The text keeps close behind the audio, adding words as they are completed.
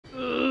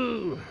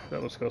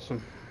That was close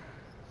one.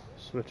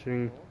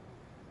 Switching.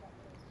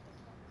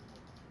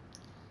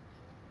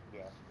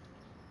 Yeah.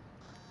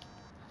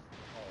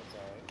 Oh, it's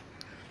alright.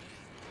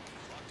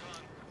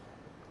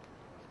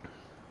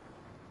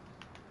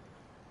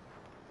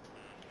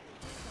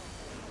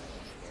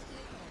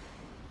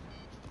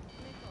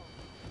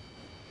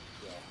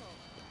 Yeah.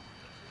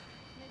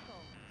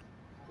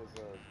 There's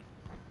a...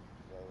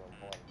 hold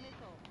on.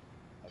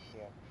 I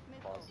can't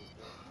pause this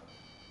game.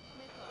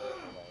 Hold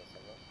on a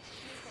second.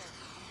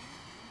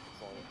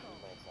 It's only 3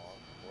 minutes long.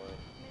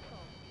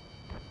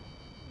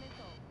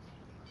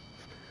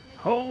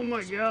 Oh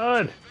my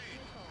god!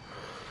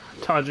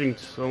 Dodging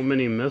so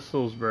many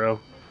missiles, bro.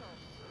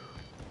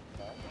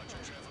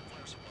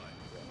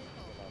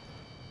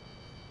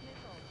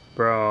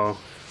 Bro.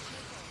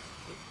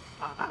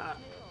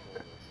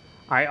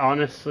 I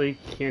honestly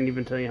can't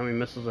even tell you how many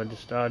missiles I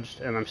just dodged,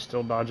 and I'm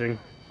still dodging.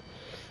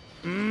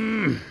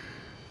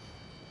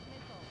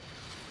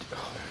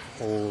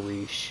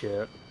 Holy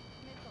shit.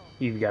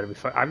 You've got to be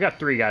fine. I've got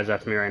 3 guys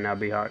after me right now,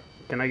 B-Hawk.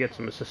 Can I get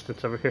some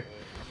assistance over here?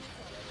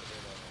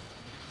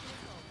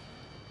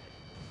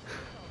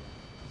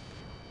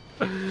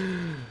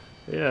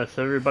 Yes,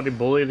 everybody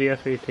bully the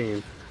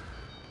F-18.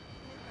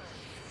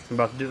 I'm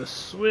about to do a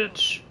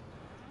switch.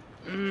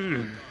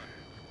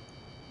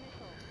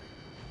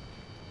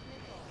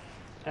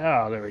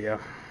 Oh, there we go.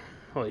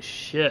 Holy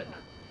shit.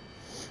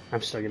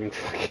 I'm still getting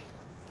fucking...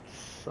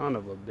 Son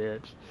of a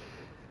bitch.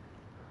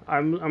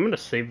 I'm gonna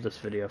save this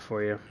video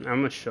for you. I'm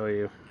gonna show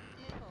you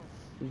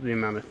the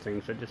amount of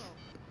things that just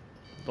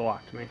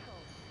blocked me.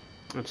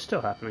 It's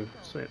still happening.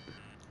 Sweet.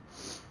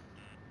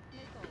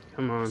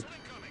 Come on.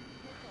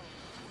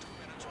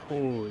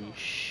 Holy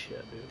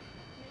shit, dude.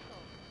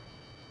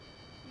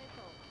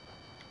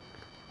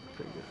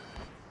 Pretty good.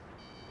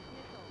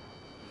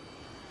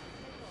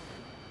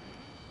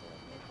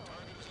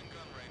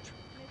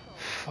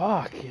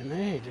 Fucking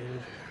A,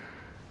 dude.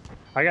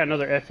 I got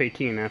another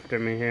F-18 after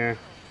me here.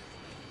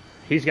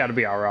 He's got to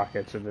be our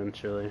rockets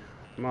eventually.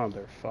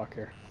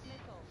 Motherfucker.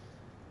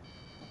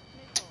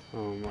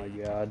 Oh my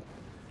god.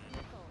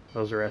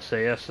 Those are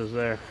SASs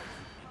there.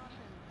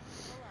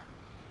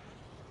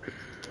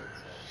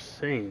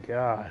 Thank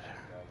God.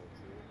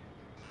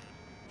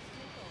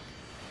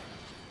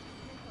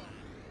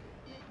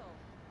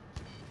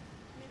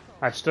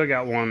 I still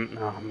got one.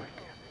 Oh my god.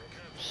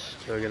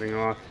 Still getting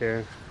off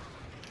here.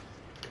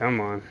 Come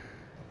on.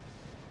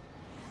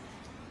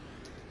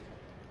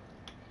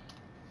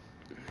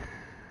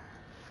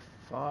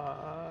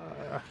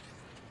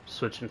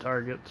 Switching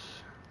targets.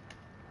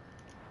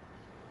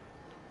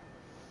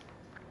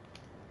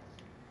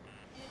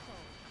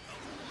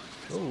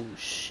 Oh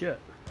shit.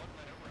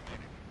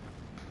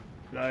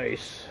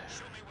 Nice.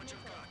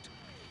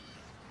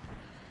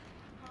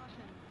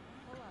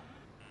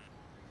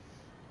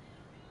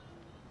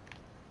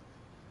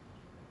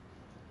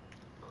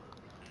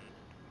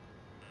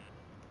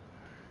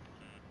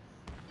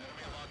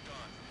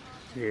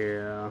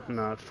 Yeah, I'm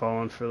not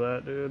falling for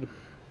that, dude.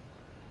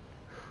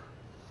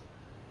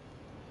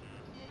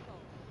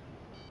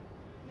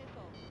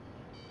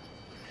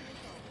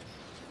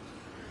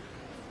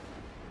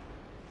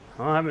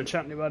 Well, I haven't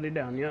shot anybody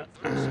down yet.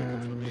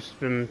 I've just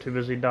been too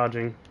busy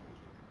dodging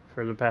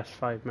for the past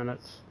 5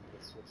 minutes.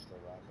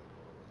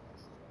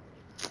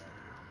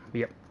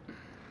 Yep.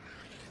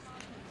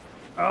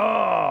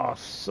 Oh,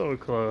 so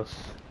close.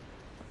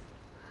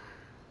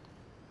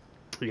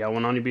 You got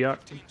one on you, B-Hawk?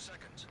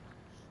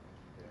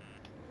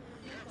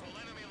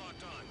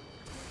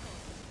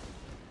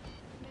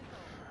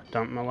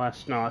 Dump my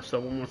last. No, I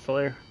still have one more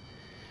flare.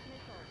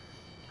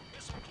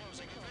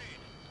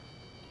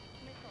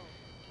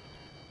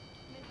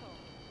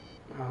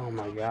 Oh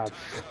my god.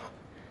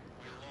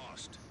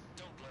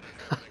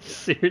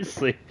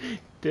 Seriously,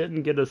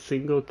 didn't get a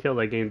single kill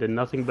that game. Did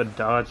nothing but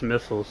dodge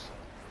missiles.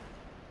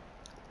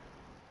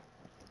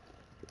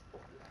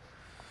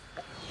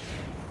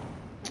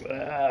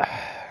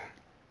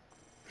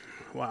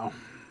 Wow.